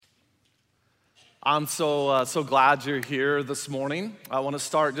I'm so glad you're here this morning. I want to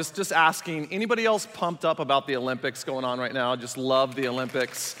start just asking, anybody else pumped up about the Olympics going on right now? Just love the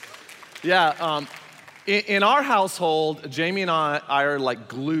Olympics. Yeah, in our household, Jamie and I are like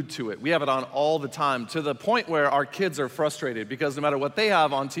glued to it. We have it on all the time, to the point where our kids are frustrated because no matter what they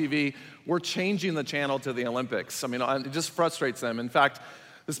have on TV, we're changing the channel to the Olympics. I mean, it just frustrates them. In fact,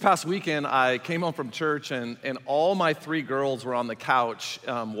 this past weekend, I came home from church and all my three girls were on the couch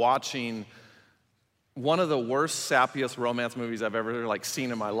watching one of the worst, sappiest romance movies I've ever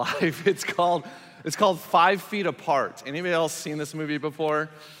seen in my life. It's called 5 Feet Apart. Anybody else seen this movie before?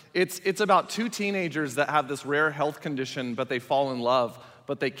 It's about two teenagers that have this rare health condition, but they fall in love,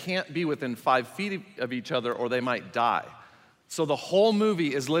 but they can't be within 5 feet of each other or they might die. So the whole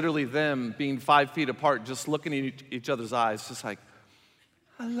movie is literally them being 5 feet apart, just looking at each other's eyes, just like,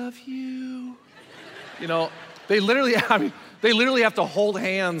 I love you. You know, they literally have to hold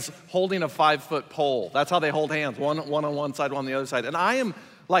hands holding a 5-foot pole. That's how they hold hands, one on one side, one on the other side. And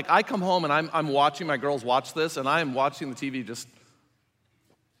I come home and I'm watching my girls watch this, and I am watching the TV just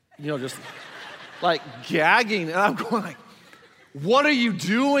like gagging. And I'm going like, what are you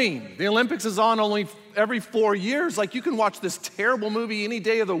doing? The Olympics is on only every 4 years. Like, you can watch this terrible movie any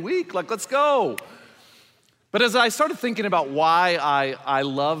day of the week. Like, let's go. But as I started thinking about why I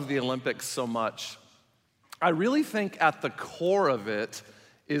love the Olympics so much, I really think at the core of it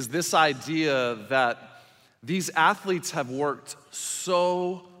is this idea that these athletes have worked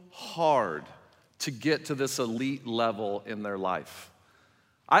so hard to get to this elite level in their life.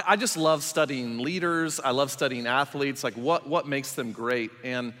 I just love studying leaders. I love studying athletes, like what makes them great.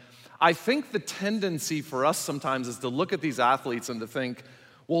 And I think the tendency for us sometimes is to look at these athletes and to think,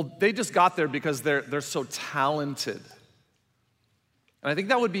 well, they just got there because they're so talented. And I think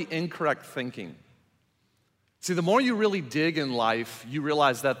that would be incorrect thinking. See, the more you really dig in life, you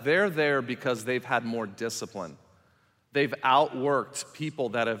realize that they're there because they've had more discipline. They've outworked people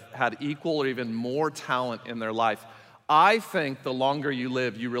that have had equal or even more talent in their life. I think the longer you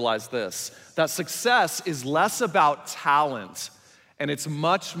live, you realize this, that success is less about talent and it's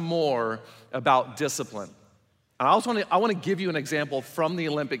much more about discipline. And I want to give you an example from the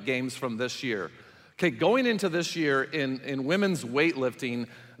Olympic Games from this year. Okay, going into this year in women's weightlifting,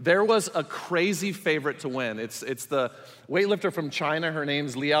 there was a crazy favorite to win. It's the weightlifter from China. Her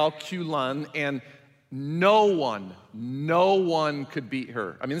name's Liao Qulun, and no one could beat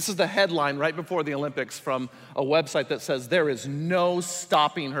her. I mean, this is the headline right before the Olympics from a website that says there is no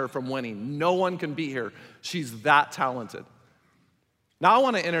stopping her from winning. No one can beat her. She's that talented. Now I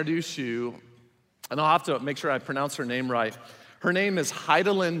want to introduce you, and I'll have to make sure I pronounce her name right. Her name is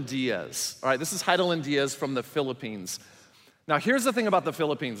Heidelin Diaz. All right, this is Heidelin Diaz from the Philippines. Now, here's the thing about the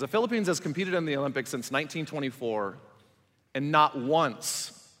Philippines. The Philippines has competed in the Olympics since 1924, and not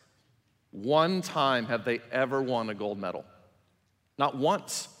one time have they ever won a gold medal. Not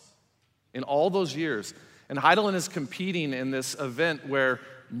once in all those years. And Heidelin is competing in this event where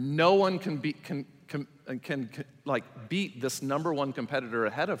no one can beat this number one competitor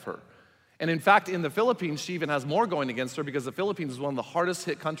ahead of her. And in fact, in the Philippines, she even has more going against her because the Philippines was one of the hardest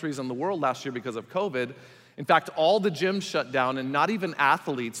hit countries in the world last year because of COVID. In fact, all the gyms shut down, and not even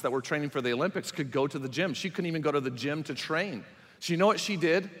athletes that were training for the Olympics could go to the gym. She couldn't even go to the gym to train. So you know what she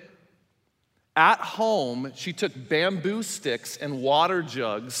did? At home, she took bamboo sticks and water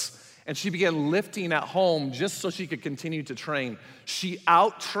jugs, and she began lifting at home just so she could continue to train. She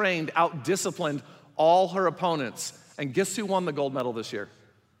out-trained, out-disciplined all her opponents. And guess who won the gold medal this year?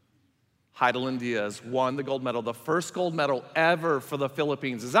 Heidelin Diaz won the gold medal, the first gold medal ever for the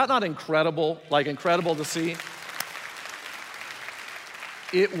Philippines. Is that not incredible? Like, incredible to see?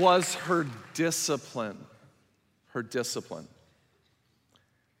 It was her discipline. Her discipline.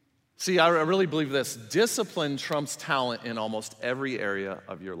 See, I really believe this. Discipline trumps talent in almost every area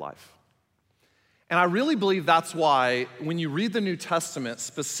of your life. And I really believe that's why when you read the New Testament,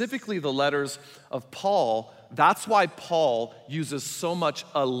 specifically the letters of Paul, that's why Paul uses so much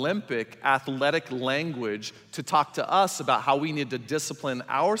Olympic athletic language to talk to us about how we need to discipline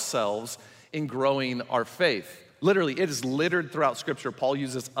ourselves in growing our faith. Literally, it is littered throughout Scripture. Paul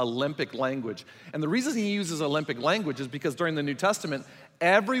uses Olympic language. And the reason he uses Olympic language is because during the New Testament,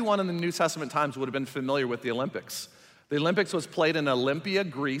 everyone in the New Testament times would have been familiar with the Olympics. The Olympics was played in Olympia,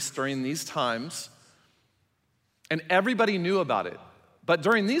 Greece during these times, and everybody knew about it. But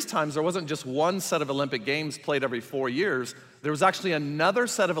during these times, there wasn't just one set of Olympic Games played every 4 years. There was actually another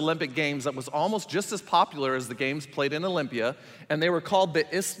set of Olympic Games that was almost just as popular as the games played in Olympia, and they were called the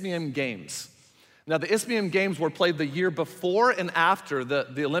Isthmian Games. Now, the Isthmian Games were played the year before and after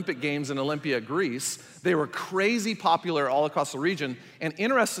the Olympic Games in Olympia, Greece. They were crazy popular all across the region, and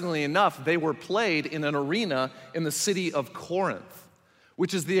interestingly enough, they were played in an arena in the city of Corinth,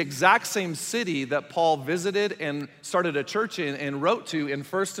 which is the exact same city that Paul visited and started a church in and wrote to in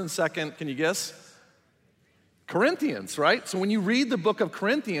 1st and 2nd, can you guess? Corinthians, right? So when you read the book of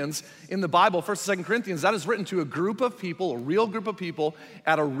Corinthians in the Bible, 1st and 2nd Corinthians, that is written to a group of people, a real group of people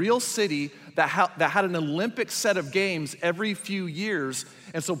at a real city that had an Olympic set of games every few years.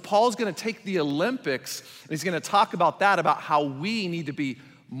 And so Paul's gonna take the Olympics and he's gonna talk about that, about how we need to be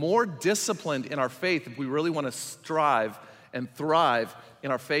more disciplined in our faith if we really wanna strive and thrive in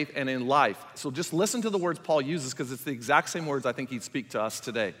our faith and in life. So just listen to the words Paul uses because it's the exact same words I think he'd speak to us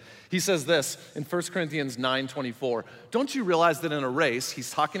today. He says this in 1 Corinthians 9:24. Don't you realize that in a race, he's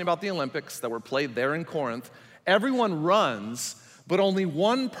talking about the Olympics that were played there in Corinth, everyone runs, but only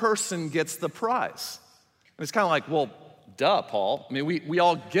one person gets the prize. And it's kind of like, well, duh, Paul. I mean, we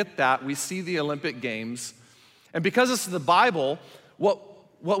all get that. We see the Olympic Games. And because this is the Bible, what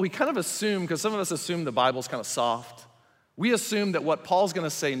we kind of assume, because some of us assume the Bible's kind of soft, we assume that what Paul's gonna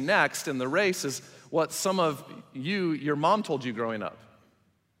say next in the race is what some of your mom told you growing up,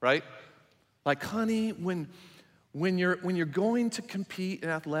 right? Like, honey, when you're going to compete in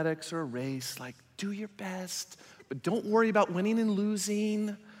athletics or a race, like, do your best, but don't worry about winning and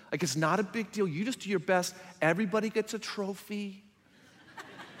losing. Like, it's not a big deal. You just do your best. Everybody gets a trophy.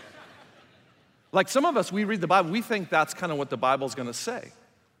 Like, some of us, we read the Bible, we think that's kind of what the Bible's gonna say.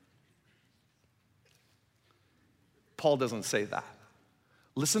 Paul doesn't say that.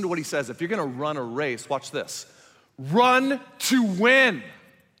 Listen to what he says. If you're gonna run a race, watch this. Run to win.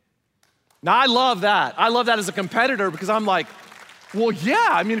 Now, I love that. I love that as a competitor because I'm like, well, yeah,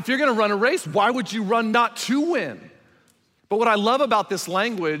 I mean, if you're gonna run a race, why would you run not to win? But what I love about this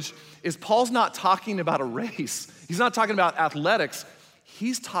language is Paul's not talking about a race. He's not talking about athletics.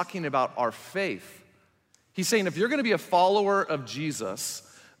 He's talking about our faith. He's saying if you're gonna be a follower of Jesus,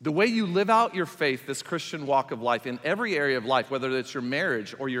 the way you live out your faith, this Christian walk of life, in every area of life, whether it's your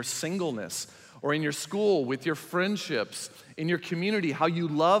marriage or your singleness, or in your school, with your friendships, in your community, how you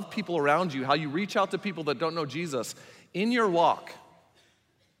love people around you, how you reach out to people that don't know Jesus, in your walk,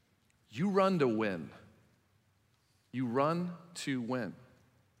 you run to win. You run to win.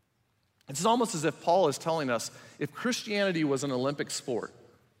 It's almost as if Paul is telling us, if Christianity was an Olympic sport,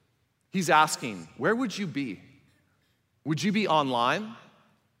 he's asking, where would you be? Would you be online?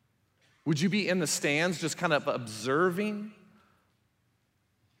 Would you be in the stands just kind of observing?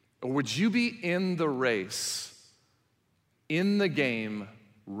 Or would you be in the race, in the game,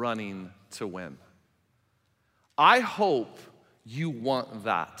 running to win? I hope you want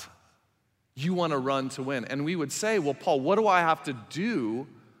that. You want to run to win. And we would say, well, Paul, what do I have to do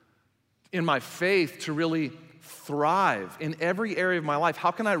in my faith to really thrive in every area of my life?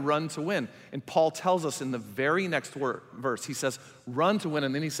 How can I run to win? And Paul tells us in the very next verse, he says, run to win.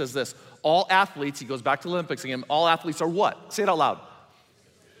 And then he says this, all athletes, he goes back to the Olympics again, all athletes are what? Say it out loud.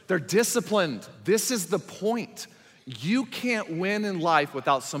 They're disciplined. This is the point. You can't win in life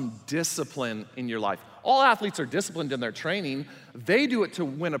without some discipline in your life. All athletes are disciplined in their training. They do it to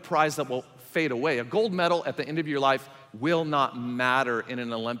win a prize that will fade away. A gold medal at the end of your life will not matter in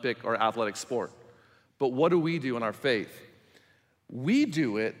an Olympic or athletic sport. But what do we do in our faith? We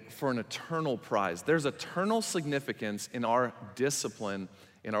do it for an eternal prize. There's eternal significance in our discipline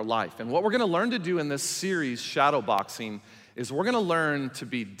in our life. And what we're gonna learn to do in this series, Shadowboxing, is we're gonna learn to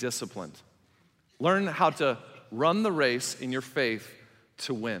be disciplined. Learn how to run the race in your faith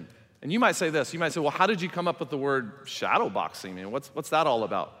to win. And you might say this, you might say, well, how did you come up with the word shadowboxing? I mean, what's that all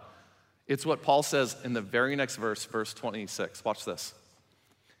about? It's what Paul says in the very next verse, verse 26. Watch this.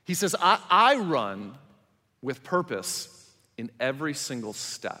 He says, I run with purpose in every single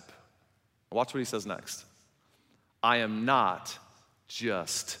step. Watch what he says next. I am not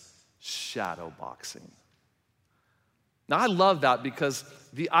just shadowboxing. Now, I love that because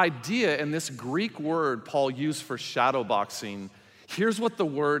the idea in this Greek word Paul used for shadowboxing, here's what the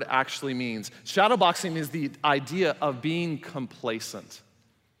word actually means. Shadowboxing is the idea of being complacent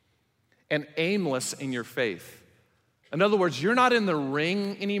and aimless in your faith. In other words, you're not in the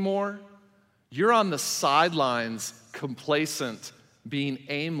ring anymore. You're on the sidelines, complacent, being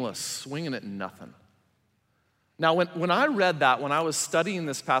aimless, swinging at nothing. Now, when I read that, when I was studying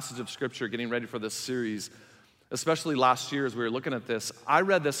this passage of Scripture, getting ready for this series, especially last year as we were looking at this, I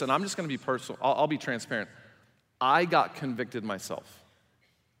read this, and I'm just gonna be personal. I'll be transparent. I got convicted myself.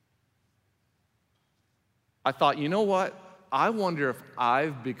 I thought, you know what? I wonder if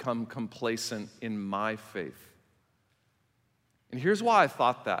I've become complacent in my faith. And here's why I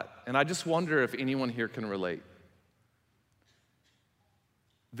thought that, and I just wonder if anyone here can relate.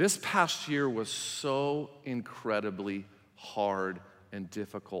 This past year was so incredibly hard and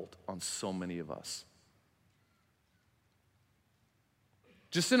difficult on so many of us.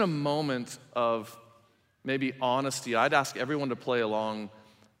 Just in a moment of maybe honesty, I'd ask everyone to play along.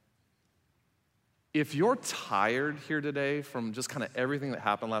 If you're tired here today from just kind of everything that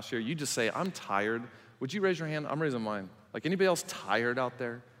happened last year, you just say, I'm tired. Would you raise your hand? I'm raising mine. Like, anybody else tired out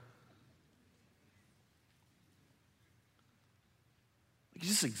there? You're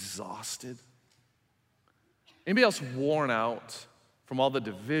just exhausted. Anybody else worn out from all the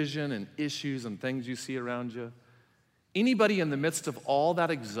division and issues and things you see around you? Anybody in the midst of all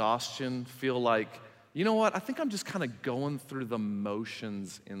that exhaustion feel like, you know what, I think I'm just kind of going through the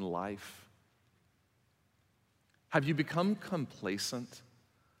motions in life? Have you become complacent?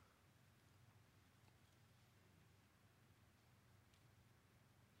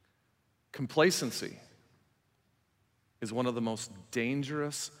 Complacency is one of the most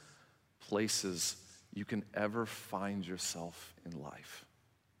dangerous places you can ever find yourself in life.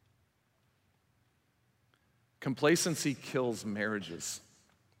 Complacency kills marriages.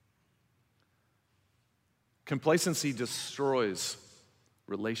 Complacency destroys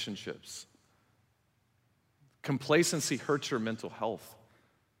relationships. Complacency hurts your mental health.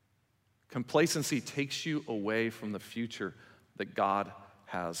 Complacency takes you away from the future that God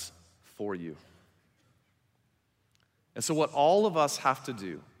has for you. And so what all of us have to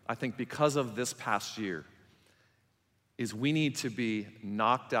do, I think because of this past year, is we need to be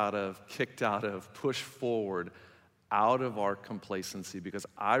knocked out of, kicked out of, pushed forward out of our complacency, because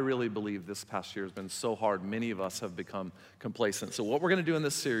I really believe this past year has been so hard, many of us have become complacent. So what we're gonna do in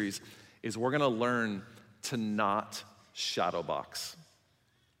this series is we're gonna learn to not shadowbox.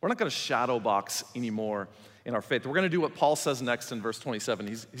 We're not gonna shadowbox anymore in our faith. We're gonna do what Paul says next in verse 27.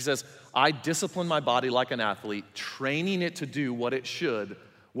 He says, I discipline my body like an athlete, training it to do what it should,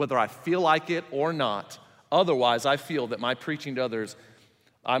 whether I feel like it or not. Otherwise, I feel that my preaching to others,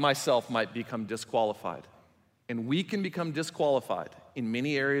 I myself might become disqualified. And we can become disqualified in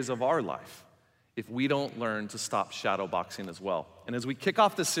many areas of our life if we don't learn to stop shadowboxing as well. And as we kick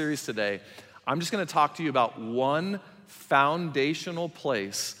off this series today, I'm just gonna talk to you about one foundational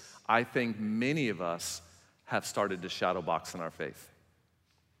place I think many of us have started to shadowbox in our faith.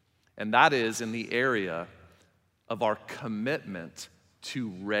 And that is in the area of our commitment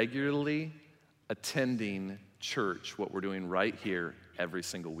to regularly attending church, what we're doing right here every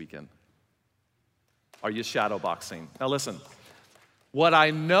single weekend. Are you shadowboxing? Now listen, what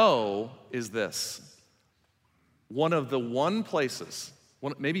I know is this. One of the places,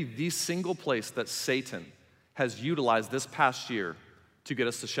 maybe the single place that Satan has utilized this past year to get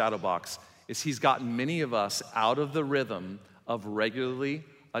us to shadowbox is he's gotten many of us out of the rhythm of regularly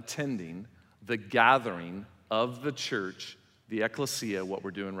attending the gathering of the church, the ecclesia, what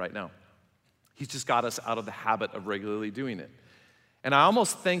we're doing right now. He's just got us out of the habit of regularly doing it. And I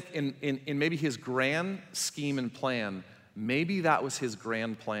almost think in maybe his grand scheme and plan, maybe that was his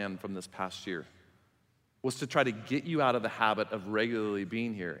grand plan from this past year, was to try to get you out of the habit of regularly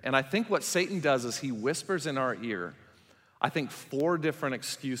being here. And I think what Satan does is he whispers in our ear, I think 4 different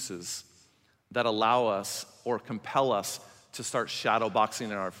excuses that allow us or compel us to start shadowboxing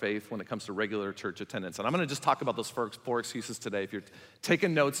in our faith when it comes to regular church attendance. And I'm gonna just talk about those 4 excuses today. If you're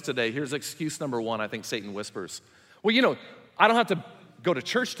taking notes today, here's excuse number 1, I think Satan whispers. Well, you know, I don't have to go to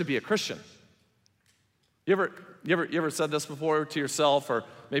church to be a Christian. You ever said this before to yourself, or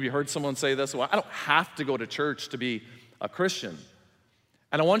maybe heard someone say this? Well, I don't have to go to church to be a Christian.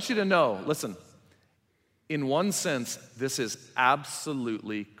 And I want you to know, listen, in one sense, this is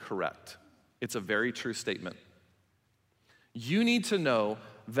absolutely correct. It's a very true statement. You need to know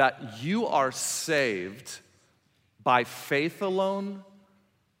that you are saved by faith alone,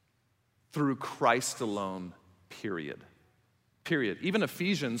 through Christ alone, period. Period. Even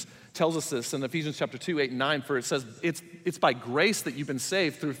Ephesians tells us this in Ephesians chapter 2, 8, and 9, for it says, it's by grace that you've been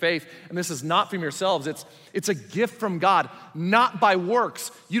saved through faith, and this is not from yourselves. It's a gift from God, not by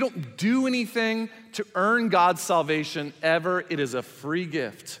works. You don't do anything to earn God's salvation ever. It is a free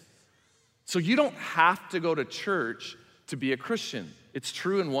gift. So you don't have to go to church to be a Christian. It's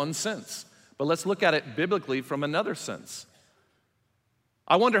true in one sense, but let's look at it biblically from another sense.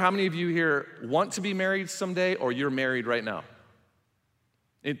 I wonder how many of you here want to be married someday, or you're married right now.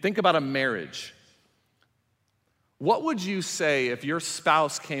 And think about a marriage. What would you say if your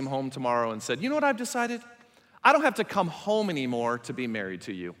spouse came home tomorrow and said, you know what I've decided? I don't have to come home anymore to be married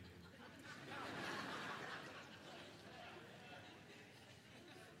to you.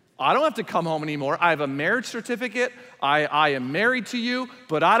 I don't have to come home anymore. I have a marriage certificate. I am married to you,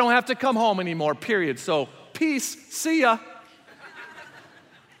 but I don't have to come home anymore, period. So peace, see ya.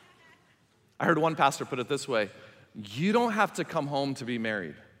 I heard one pastor put it this way: you don't have to come home to be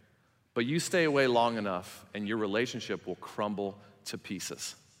married, but you stay away long enough and your relationship will crumble to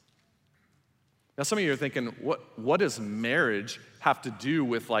pieces. Now, some of you are thinking, what does marriage have to do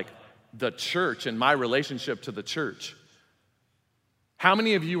with like the church and my relationship to the church? How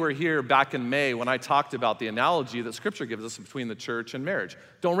many of you were here back in May when I talked about the analogy that Scripture gives us between the church and marriage?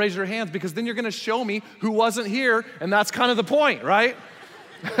 Don't raise your hands, because then you're gonna show me who wasn't here, and that's kind of the point, right?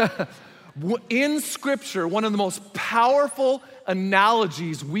 In Scripture, one of the most powerful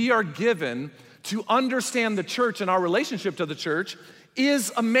analogies we are given to understand the church and our relationship to the church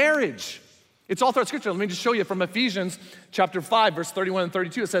is a marriage. It's all throughout Scripture. Let me just show you from Ephesians chapter 5, verse 31 and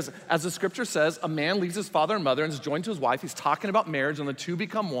 32. It says, as the Scripture says, a man leaves his father and mother and is joined to his wife. He's talking about marriage, and the two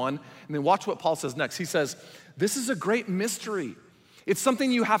become one. And then watch what Paul says next. He says, this is a great mystery. It's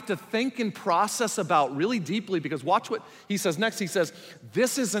something you have to think and process about really deeply, because watch what he says next. He says,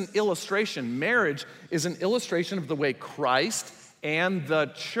 this is an illustration. Marriage is an illustration of the way Christ and the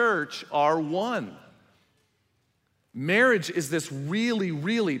church are one. Marriage is this really,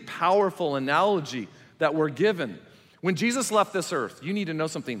 really powerful analogy that we're given. When Jesus left this earth, you need to know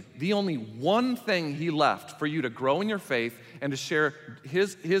something. The only one thing he left for you to grow in your faith and to share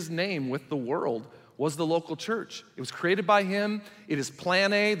his name with the world was the local church. It was created by him. It is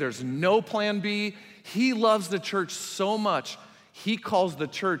plan A. There's no plan B. He loves the church so much, he calls the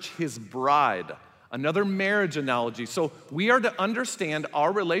church his bride. Another marriage analogy. So we are to understand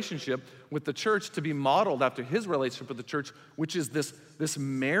our relationship with the church to be modeled after his relationship with the church, which is this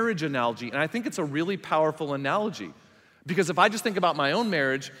marriage analogy. And I think it's a really powerful analogy, because if I just think about my own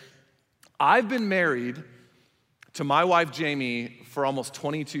marriage, I've been married to my wife, Jamie, for almost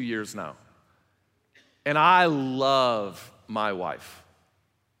 22 years now. And I love my wife.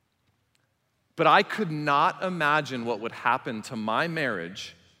 But I could not imagine what would happen to my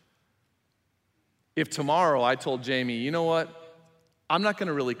marriage if tomorrow I told Jamie, you know what? I'm not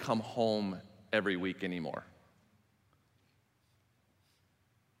gonna really come home every week anymore.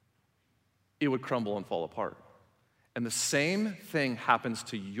 It would crumble and fall apart. And the same thing happens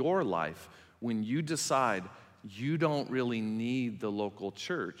to your life when you decide you don't really need the local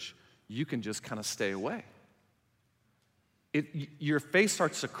church. You can just kind of stay away. Your faith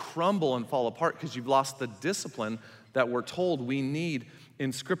starts to crumble and fall apart because you've lost the discipline that we're told we need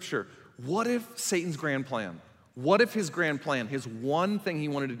in Scripture. What if Satan's grand plan, what if his grand plan, his one thing he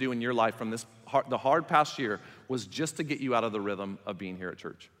wanted to do in your life from the hard past year was just to get you out of the rhythm of being here at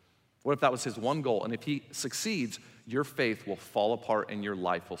church? What if that was his one goal? And if he succeeds, your faith will fall apart and your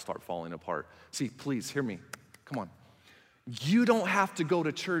life will start falling apart. See, please hear me. Come on. You don't have to go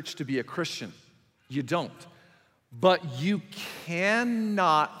to church to be a Christian. You don't. But you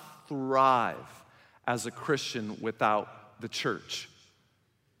cannot thrive as a Christian without the church.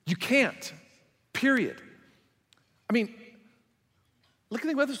 You can't, period. I mean, look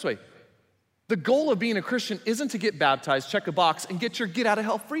at it this way. The goal of being a Christian isn't to get baptized, check a box, and get your get out of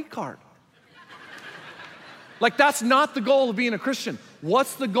hell free card. Like, that's not the goal of being a Christian.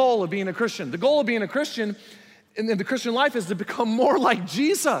 What's the goal of being a Christian? The goal of being a Christian in the Christian life is to become more like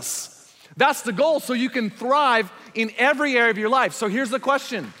Jesus. That's the goal, so you can thrive in every area of your life. So here's the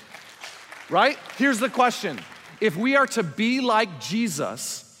question, right? Here's the question. If we are to be like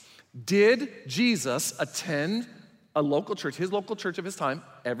Jesus, did Jesus attend a local church, his local church of his time,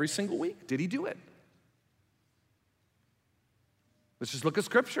 every single week? Did he do it? Let's just look at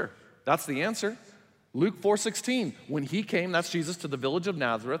Scripture. That's the answer. Luke 4:16, when he came, that's Jesus, to the village of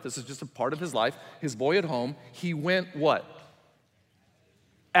Nazareth, this is just a part of his life, his boyhood home, he went what?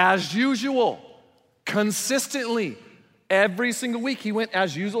 As usual, consistently, every single week, he went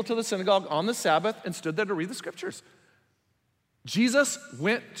as usual to the synagogue on the Sabbath and stood there to read the Scriptures. Jesus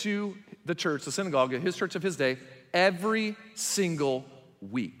went to the church, the synagogue, his church of his day, every single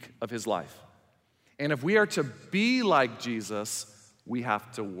week of his life. And if we are to be like Jesus, we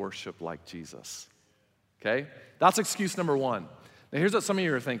have to worship like Jesus. Okay? That's excuse number one. Now here's what some of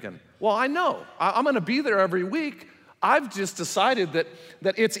you are thinking. Well, I know. I'm gonna be there every week. I've just decided that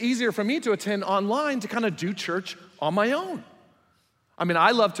it's easier for me to attend online to kind of do church on my own. I mean,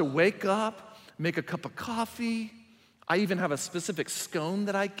 I love to wake up, make a cup of coffee. I even have a specific scone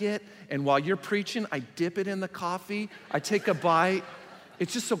that I get, and while you're preaching, I dip it in the coffee. I take a bite.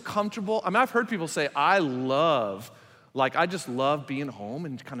 It's just so comfortable. I mean, I've heard people say, I just love being home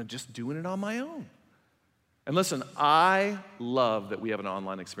and kind of just doing it on my own. And listen, I love that we have an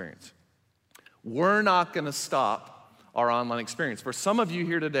online experience. We're not gonna stop our online experience. For some of you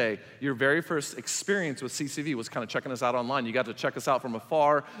here today, your very first experience with CCV was kind of checking us out online. You got to check us out from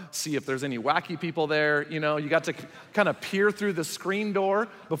afar, see if there's any wacky people there. You know, you got to kind of peer through the screen door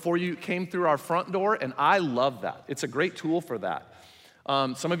before you came through our front door, and I love that. It's a great tool for that.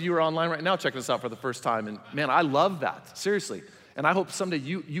 Some of you are online right now checking us out for the first time, and man, I love that, seriously. And I hope someday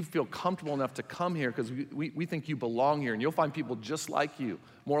you feel comfortable enough to come here because we think you belong here, and you'll find people just like you,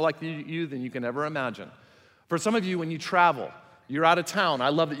 more like you than you can ever imagine. For some of you, when you travel, you're out of town, I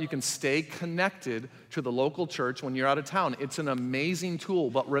love that you can stay connected to the local church when you're out of town. It's an amazing tool,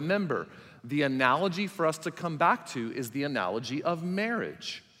 but remember, the analogy for us to come back to is the analogy of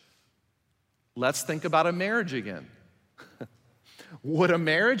marriage. Let's think about a marriage again. Would a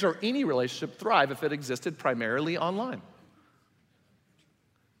marriage or any relationship thrive if it existed primarily online?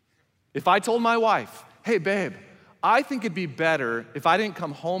 If I told my wife, hey babe, I think it'd be better if I didn't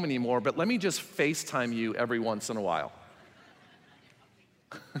come home anymore, but let me just FaceTime you every once in a while.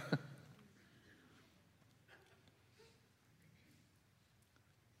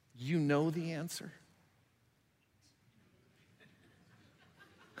 You know the answer.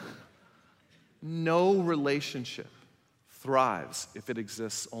 No relationship thrives if it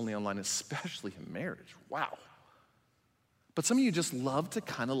exists only online, especially in marriage. Wow. But some of you just love to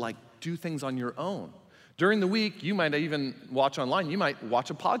kind of like do things on your own. During the week, you might even watch online. You might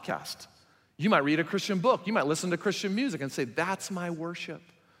watch a podcast. You might read a Christian book. You might listen to Christian music and say, that's my worship.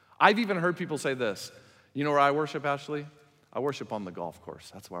 I've even heard people say this. You know where I worship, Ashley? I worship on the golf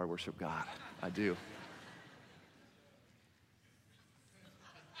course. That's where I worship God. I do.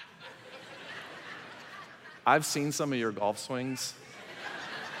 I've seen some of your golf swings.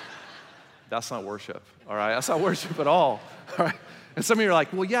 That's not worship, all right? That's not worship at all right? And some of you are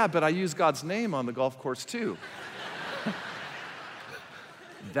like, well, yeah, but I use God's name on the golf course too.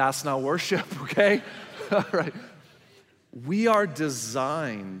 That's not worship, okay? All right. We are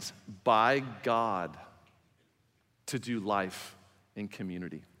designed by God to do life in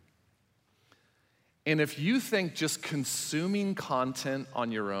community. And if you think just consuming content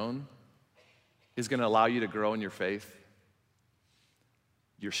on your own is going to allow you to grow in your faith,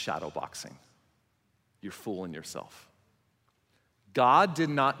 you're shadowboxing. You're fooling yourself. God did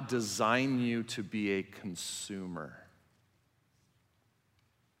not design you to be a consumer.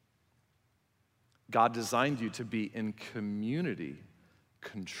 God designed you to be in community,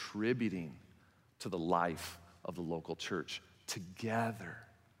 contributing to the life of the local church together.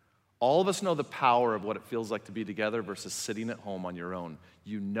 All of us know the power of what it feels like to be together versus sitting at home on your own.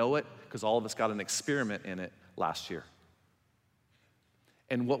 You know it because all of us got an experiment in it last year.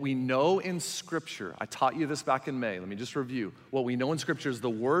 And what we know in Scripture, I taught you this back in May, let me just review. What we know in Scripture is the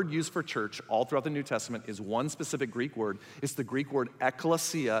word used for church all throughout the New Testament is one specific Greek word. It's the Greek word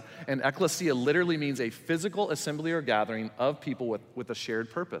ekklesia, and ekklesia literally means a physical assembly or gathering of people with a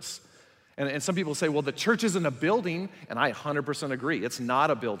shared purpose. And some people say, well, the church isn't a building, and I 100% agree. It's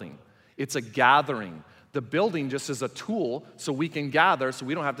not a building. It's a gathering. The building just is a tool so we can gather so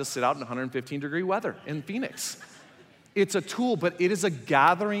we don't have to sit out in 115-degree weather in Phoenix. It's a tool, but it is a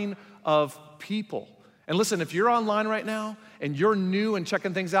gathering of people. And listen, if you're online right now and you're new and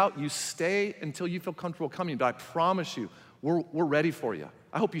checking things out, you stay until you feel comfortable coming. But I promise you, we're ready for you.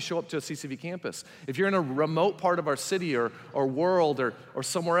 I hope you show up to a CCV campus. If you're in a remote part of our city or world or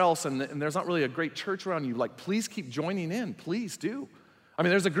somewhere else and there's not really a great church around you, like please keep joining in. Please do. I mean,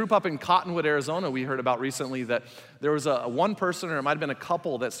 there's a group up in Cottonwood, Arizona we heard about recently that there was a one person or it might have been a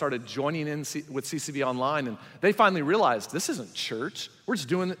couple that started joining in with CCV online, and they finally realized this isn't church. We're just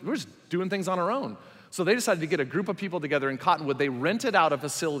doing things on our own. So they decided to get a group of people together in Cottonwood. They rented out a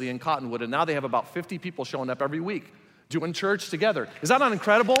facility in Cottonwood, and now they have about 50 people showing up every week doing church together. Is that not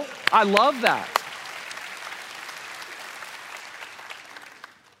incredible? I love that.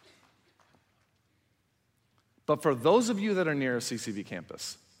 But for those of you that are near a CCV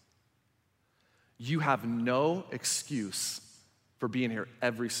campus, you have no excuse for being here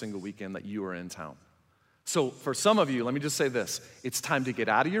every single weekend that you are in town. So for some of you, let me just say this. It's time to get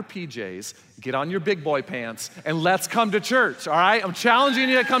out of your PJs, get on your big boy pants, and let's come to church, all right? I'm challenging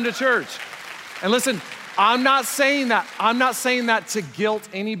you to come to church. And listen, I'm not saying that to guilt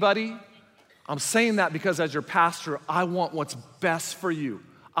anybody. I'm saying that because as your pastor, I want what's best for you.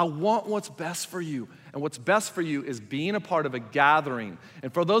 I want what's best for you. And what's best for you is being a part of a gathering.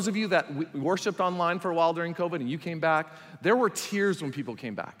 And for those of you that we worshiped online for a while during COVID and you came back, there were tears when people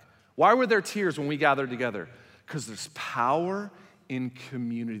came back. Why were there tears when we gathered together? Because there's power in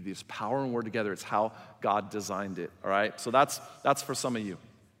community. There's power when we're together. It's how God designed it, all right? So that's for some of you.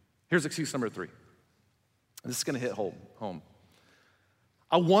 Here's excuse number 3. This is going to hit home.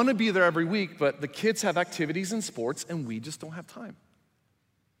 I want to be there every week, but the kids have activities and sports, and we just don't have time.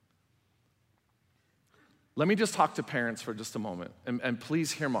 Let me just talk to parents for just a moment, and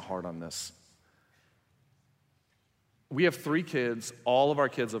please hear my heart on this. We have 3 kids. All of our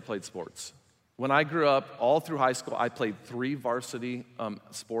kids have played sports. When I grew up, all through high school, I played 3 varsity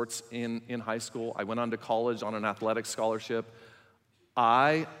sports in high school. I went on to college on an athletic scholarship.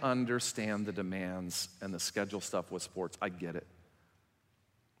 I understand the demands and the schedule stuff with sports. I get it.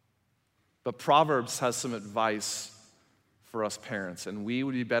 But Proverbs has some advice for us parents, and we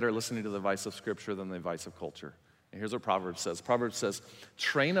would be better listening to the advice of Scripture than the advice of culture. And here's what Proverbs says. Proverbs says,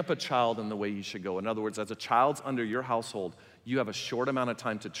 train up a child in the way he should go. In other words, as a child's under your household, you have a short amount of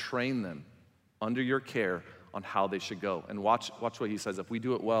time to train them under your care on how they should go. And watch what he says. If we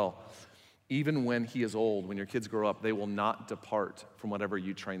do it well, even when he is old, when your kids grow up, they will not depart from whatever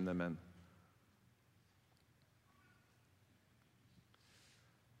you train them in.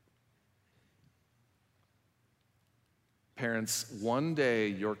 Parents, one day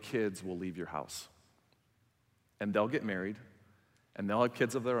your kids will leave your house. And they'll get married, and they'll have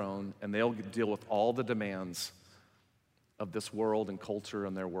kids of their own, and they'll deal with all the demands of this world and culture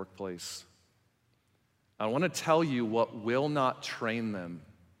and their workplace. I want to tell you what will not train them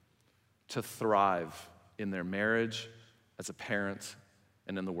to thrive in their marriage, as a parent,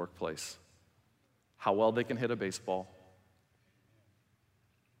 and in the workplace. How well they can hit a baseball,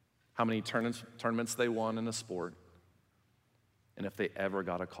 how many tournaments they won in a sport, and if they ever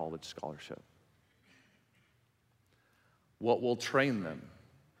got a college scholarship. What will train them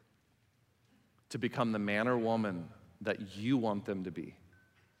to become the man or woman that you want them to be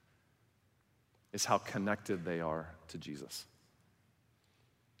is how connected they are to Jesus.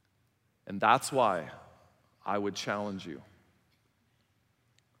 And that's why I would challenge you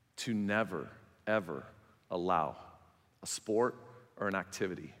to never, ever allow a sport or an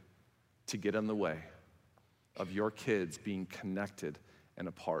activity to get in the way of your kids being connected and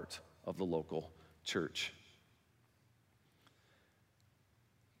a part of the local church.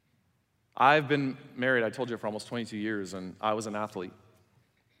 I've been married, I told you, for almost 22 years, and I was an athlete.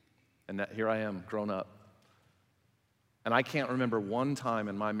 And here I am, grown up. And I can't remember one time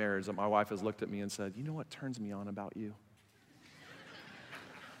in my marriage that my wife has looked at me and said, you know what turns me on about you?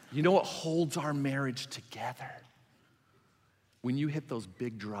 You know what holds our marriage together? When you hit those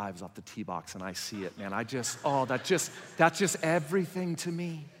big drives off the tee box and I see it, man, that's just everything to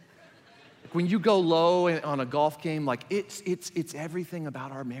me. When you go low on a golf game, like it's everything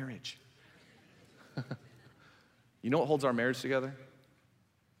about our marriage. You know what holds our marriage together?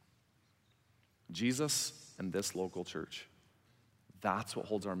 Jesus and this local church. That's what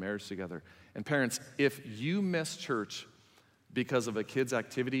holds our marriage together. And parents, if you miss church because of a kid's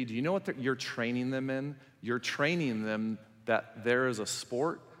activity, do you know what you're training them in? You're training them that there is a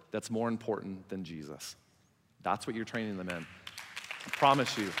sport that's more important than Jesus. That's what you're training them in. I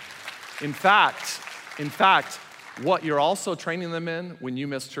promise you. In fact, what you're also training them in when you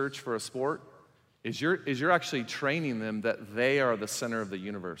miss church for a sport is you're actually training them that they are the center of the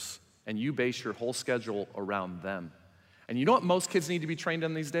universe, and you base your whole schedule around them. And you know what most kids need to be trained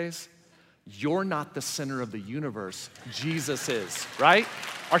in these days? You're not the center of the universe. Jesus is, right?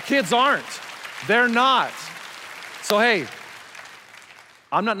 Our kids aren't. They're not. So hey,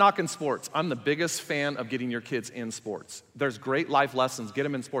 I'm not knocking sports. I'm the biggest fan of getting your kids in sports. There's great life lessons. Get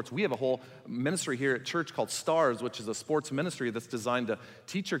them in sports. We have a whole ministry here at church called STARS, which is a sports ministry that's designed to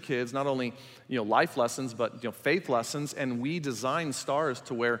teach your kids not only life lessons, but faith lessons. And we design STARS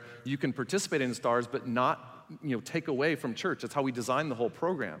to where you can participate in STARS, but not take away from church. That's how we design the whole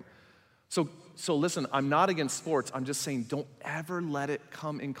program. So listen, I'm not against sports. I'm just saying don't ever let it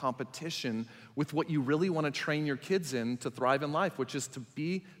come in competition with what you really want to train your kids in to thrive in life, which is to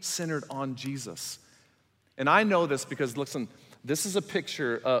be centered on Jesus. And I know this because, listen, this is a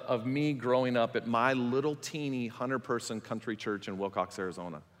picture of me growing up at my little teeny 100-person country church in Wilcox,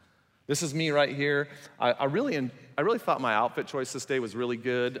 Arizona. This is me right here. I really thought my outfit choice this day was really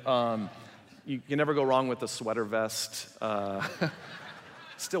good. You never go wrong with a sweater vest.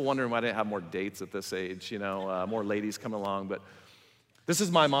 Still wondering why I didn't have more dates at this age, more ladies coming along. But this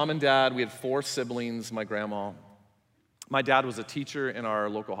is my mom and dad. We had 4 siblings, my grandma. My dad was a teacher in our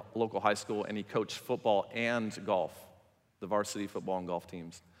local high school, and he coached football and golf, the varsity football and golf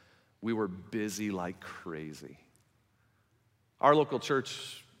teams. We were busy like crazy. Our local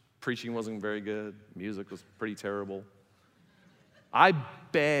church, preaching wasn't very good. Music was pretty terrible. I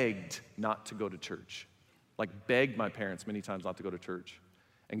begged not to go to church, begged my parents many times not to go to church.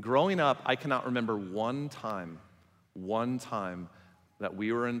 And growing up, I cannot remember one time that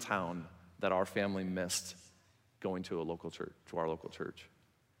we were in town that our family missed going to our local church.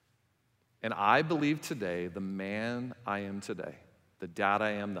 And I believe today, the man I am today, the dad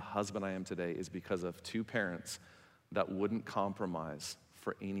I am, the husband I am today, is because of two parents that wouldn't compromise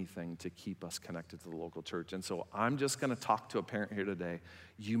for anything to keep us connected to the local church. And so I'm just gonna talk to a parent here today.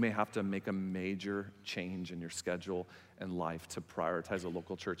 You may have to make a major change in your schedule and life to prioritize a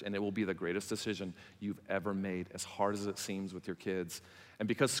local church, and it will be the greatest decision you've ever made, as hard as it seems with your kids. And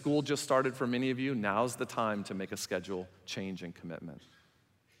because school just started for many of you, now's the time to make a schedule change and commitment.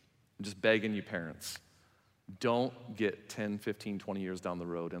 I'm just begging you parents, don't get 10, 15, 20 years down the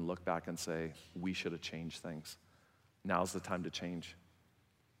road and look back and say, we should have changed things. Now's the time to change.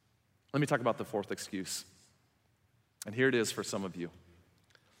 Let me talk about the fourth excuse. And here it is for some of you.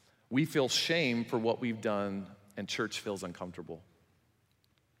 We feel shame for what we've done, and church feels uncomfortable.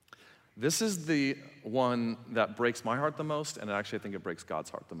 This is the one that breaks my heart the most, and actually I think it breaks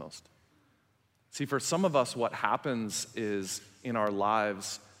God's heart the most. See, for some of us, what happens is in our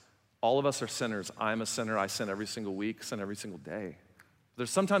lives, all of us are sinners. I'm a sinner. I sin every single week, sin every single day. There's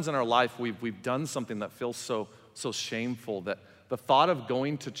sometimes in our life we've done something that feels so shameful that the thought of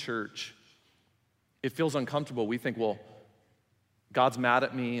going to church, it feels uncomfortable. We think, well, God's mad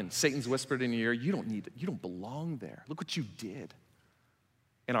at me and Satan's whispered in your ear, you don't belong there. Look what you did.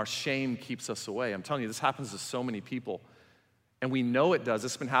 And our shame keeps us away. I'm telling you, this happens to so many people. And we know it does.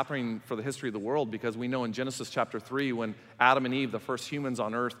 It's been happening for the history of the world because we know in Genesis chapter 3, when Adam and Eve, the first humans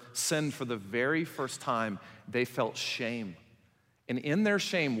on earth, sinned for the very first time, they felt shame. And in their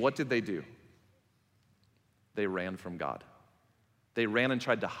shame, what did they do? They ran from God. They ran and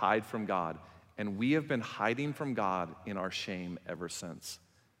tried to hide from God. And we have been hiding from God in our shame ever since.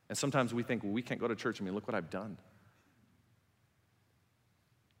 And sometimes we think, well, we can't go to church. I mean, look what I've done.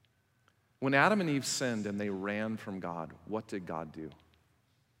 When Adam and Eve sinned and they ran from God, what did God do?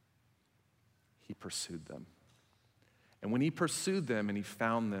 He pursued them. And when he pursued them and he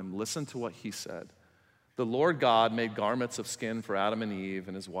found them, listen to what he said. The Lord God made garments of skin for Adam and Eve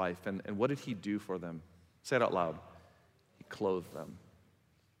and his wife. And what did he do for them? Say it out loud. He clothed them.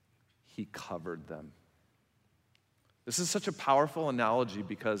 He covered them. This is such a powerful analogy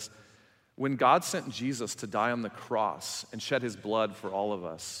because when God sent Jesus to die on the cross and shed his blood for all of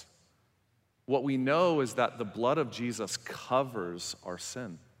us, what we know is that the blood of Jesus covers our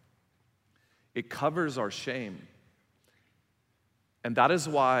sin. It covers our shame. And that is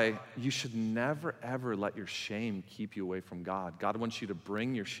why you should never, ever let your shame keep you away from God. God wants you to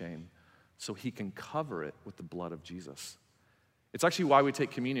bring your shame so he can cover it with the blood of Jesus. It's actually why we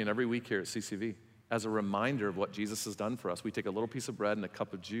take communion every week here at CCV, as a reminder of what Jesus has done for us. We take a little piece of bread and a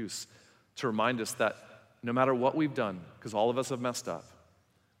cup of juice to remind us that no matter what we've done, because all of us have messed up,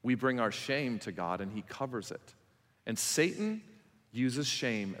 we bring our shame to God and he covers it. And Satan uses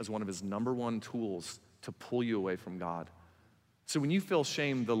shame as one of his number one tools to pull you away from God. So when you feel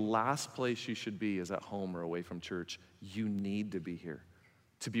shame, the last place you should be is at home or away from church. You need to be here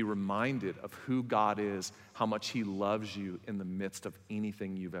to be reminded of who God is, how much he loves you in the midst of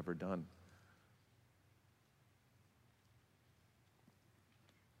anything you've ever done.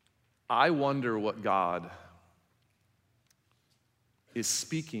 I wonder what God is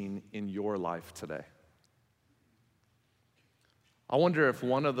speaking in your life today. I wonder if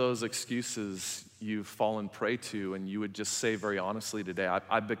one of those excuses you've fallen prey to and you would just say very honestly today,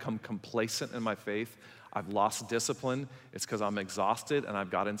 I've become complacent in my faith. I've lost discipline. It's because I'm exhausted and I've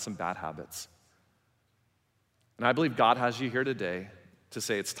got in some bad habits. And I believe God has you here today to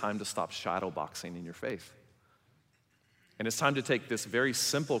say it's time to stop shadowboxing in your faith. And it's time to take this very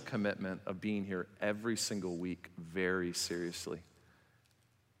simple commitment of being here every single week very seriously.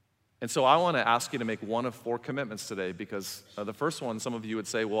 And so I want to ask you to make one of 4 commitments today because the first one, some of you would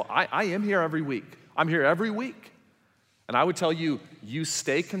say, well, I am here every week. I'm here every week. And I would tell you, you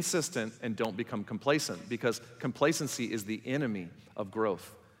stay consistent and don't become complacent because complacency is the enemy of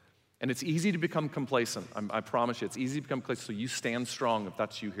growth. And it's easy to become complacent. I promise you, it's easy to become complacent. So you stand strong if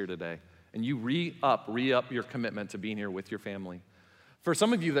that's you here today. And you re-up your commitment to being here with your family. For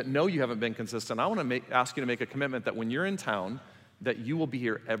some of you that know you haven't been consistent, I want to ask you to make a commitment that when you're in town, that you will be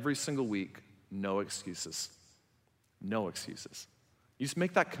here every single week, no excuses. No excuses. You just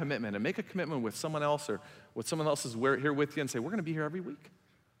make that commitment and make a commitment with someone else or with someone else is here with you and say, we're going to be here every week.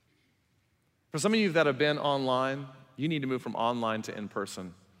 For some of you that have been online, you need to move from online to in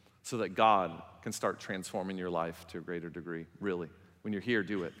person so that God can start transforming your life to a greater degree, really. When you're here,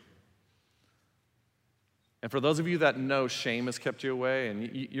 do it. And for those of you that know shame has kept you away and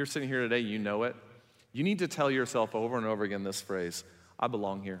you're sitting here today, you know it, you need to tell yourself over and over again this phrase, I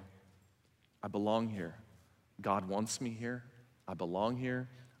belong here. I belong here. God wants me here. I belong here,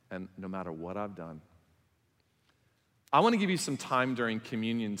 and no matter what I've done. I want to give you some time during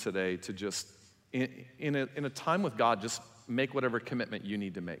communion today to just, in a time with God, just make whatever commitment you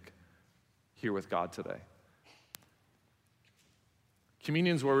need to make here with God today.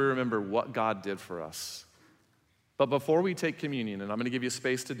 Communion is where we remember what God did for us. But before we take communion, and I'm going to give you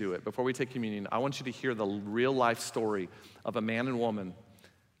space to do it, before we take communion, I want you to hear the real life story of a man and woman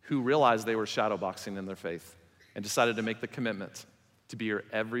who realized they were shadowboxing in their faith and decided to make the commitment to be here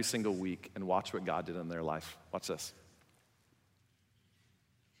every single week and watch what God did in their life. Watch this.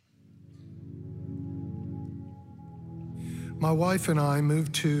 My wife and I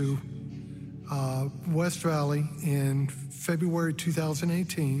moved to West Valley in February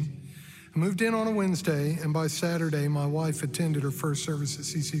 2018. I moved in on a Wednesday, and by Saturday, my wife attended her first service at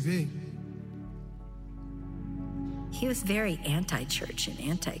CCV. He was very anti-church and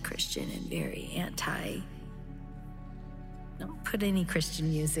anti-Christian and very don't put any Christian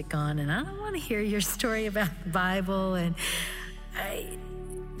music on, and I don't want to hear your story about the Bible, and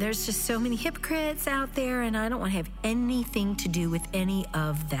there's just so many hypocrites out there, and I don't want to have anything to do with any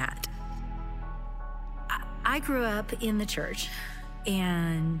of that. I grew up in the church,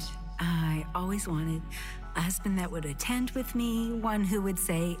 and I always wanted a husband that would attend with me, one who would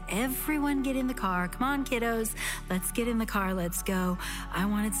say, everyone get in the car, come on kiddos, let's get in the car, let's go. I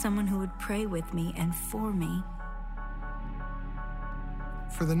wanted someone who would pray with me and for me.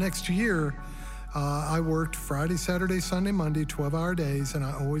 For the next year, I worked Friday, Saturday, Sunday, Monday, 12-hour days, and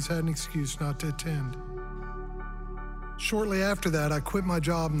I always had an excuse not to attend. Shortly after that, I quit my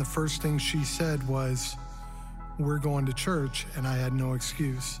job, and the first thing she said was, we're going to church, and I had no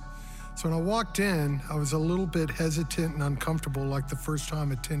excuse. So when I walked in, I was a little bit hesitant and uncomfortable, like the first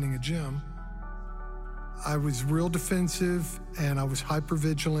time attending a gym. I was real defensive, and I was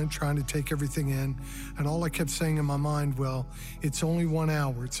hypervigilant, trying to take everything in. And all I kept saying in my mind, well, it's only 1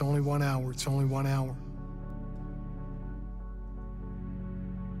 hour, it's only 1 hour, it's only 1 hour.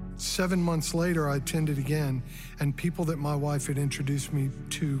 7 months later, I attended again, and people that my wife had introduced me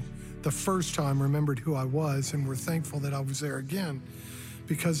to the first time remembered who I was and were thankful that I was there again.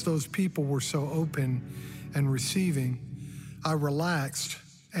 Because those people were so open and receiving, I relaxed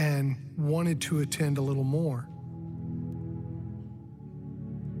and wanted to attend a little more.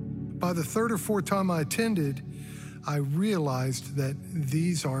 By the third or fourth time I attended, I realized that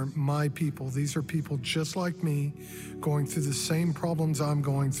these are my people. These are people just like me, going through the same problems I'm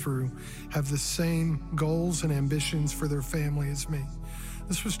going through, have the same goals and ambitions for their family as me.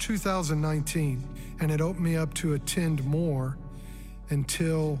 This was 2019, and it opened me up to attend more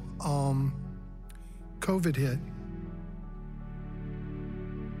until COVID hit.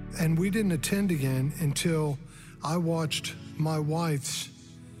 And we didn't attend again until I watched my wife's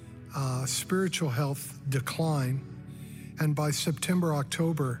spiritual health decline. And by September,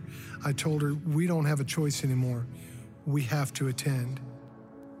 October, I told her, we don't have a choice anymore. We have to attend.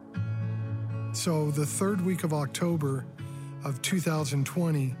 So the third week of October of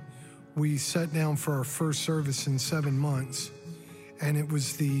 2020, we sat down for our first service in 7 months. And it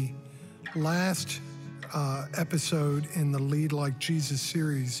was the last episode in the Lead Like Jesus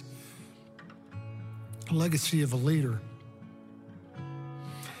series, Legacy of a Leader.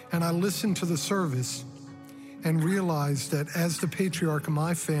 And I listened to the service and realized that as the patriarch of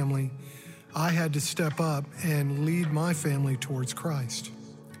my family, I had to step up and lead my family towards Christ.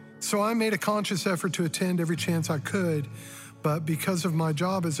 So I made a conscious effort to attend every chance I could, but because of my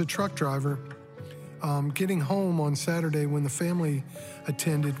job as a truck driver, getting home on Saturday when the family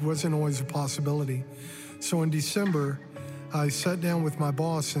attended wasn't always a possibility. So in December, I sat down with my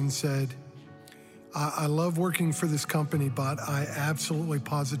boss and said, I love working for this company, but I absolutely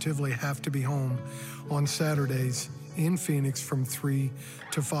positively have to be home on Saturdays in Phoenix from 3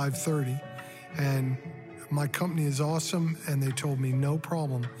 to 5:30. And my company is awesome, and they told me no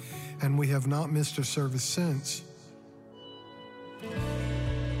problem. And we have not missed a service since.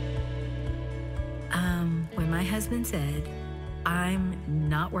 When my husband said, I'm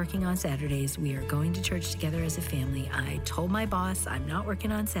not working on Saturdays, we are going to church together as a family, I told my boss I'm not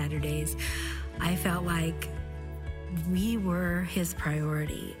working on Saturdays. I felt like we were his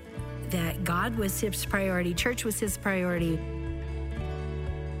priority, that God was his priority, church was his priority,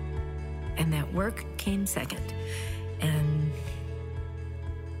 and that work came second. And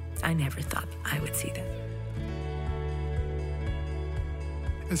I never thought I would see that.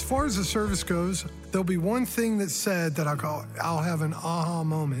 As far as the service goes, there'll be one thing that's said that I'll have an aha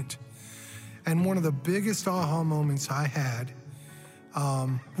moment. And one of the biggest aha moments I had,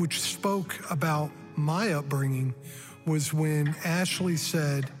 which spoke about my upbringing, was when Ashley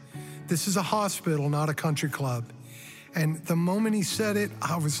said, "This is a hospital, not a country club." And the moment he said it,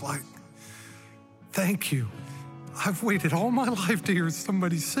 I was like, thank you. I've waited all my life to hear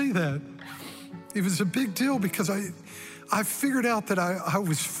somebody say that. It was a big deal because I figured out that I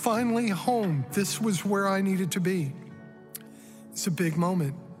was finally home. This was where I needed to be. It's a big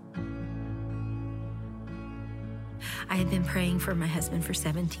moment. I had been praying for my husband for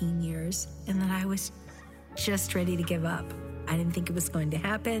 17 years, and then I was just ready to give up. I didn't think it was going to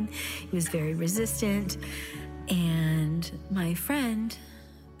happen. He was very resistant. And my friend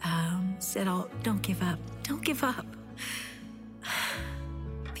said, "Oh, don't give up. Don't give up.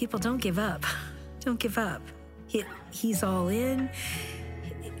 People, don't give up. Don't give up. He's all in."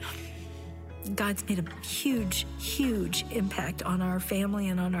 God's made a huge, huge impact on our family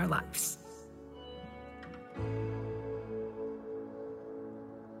and on our lives.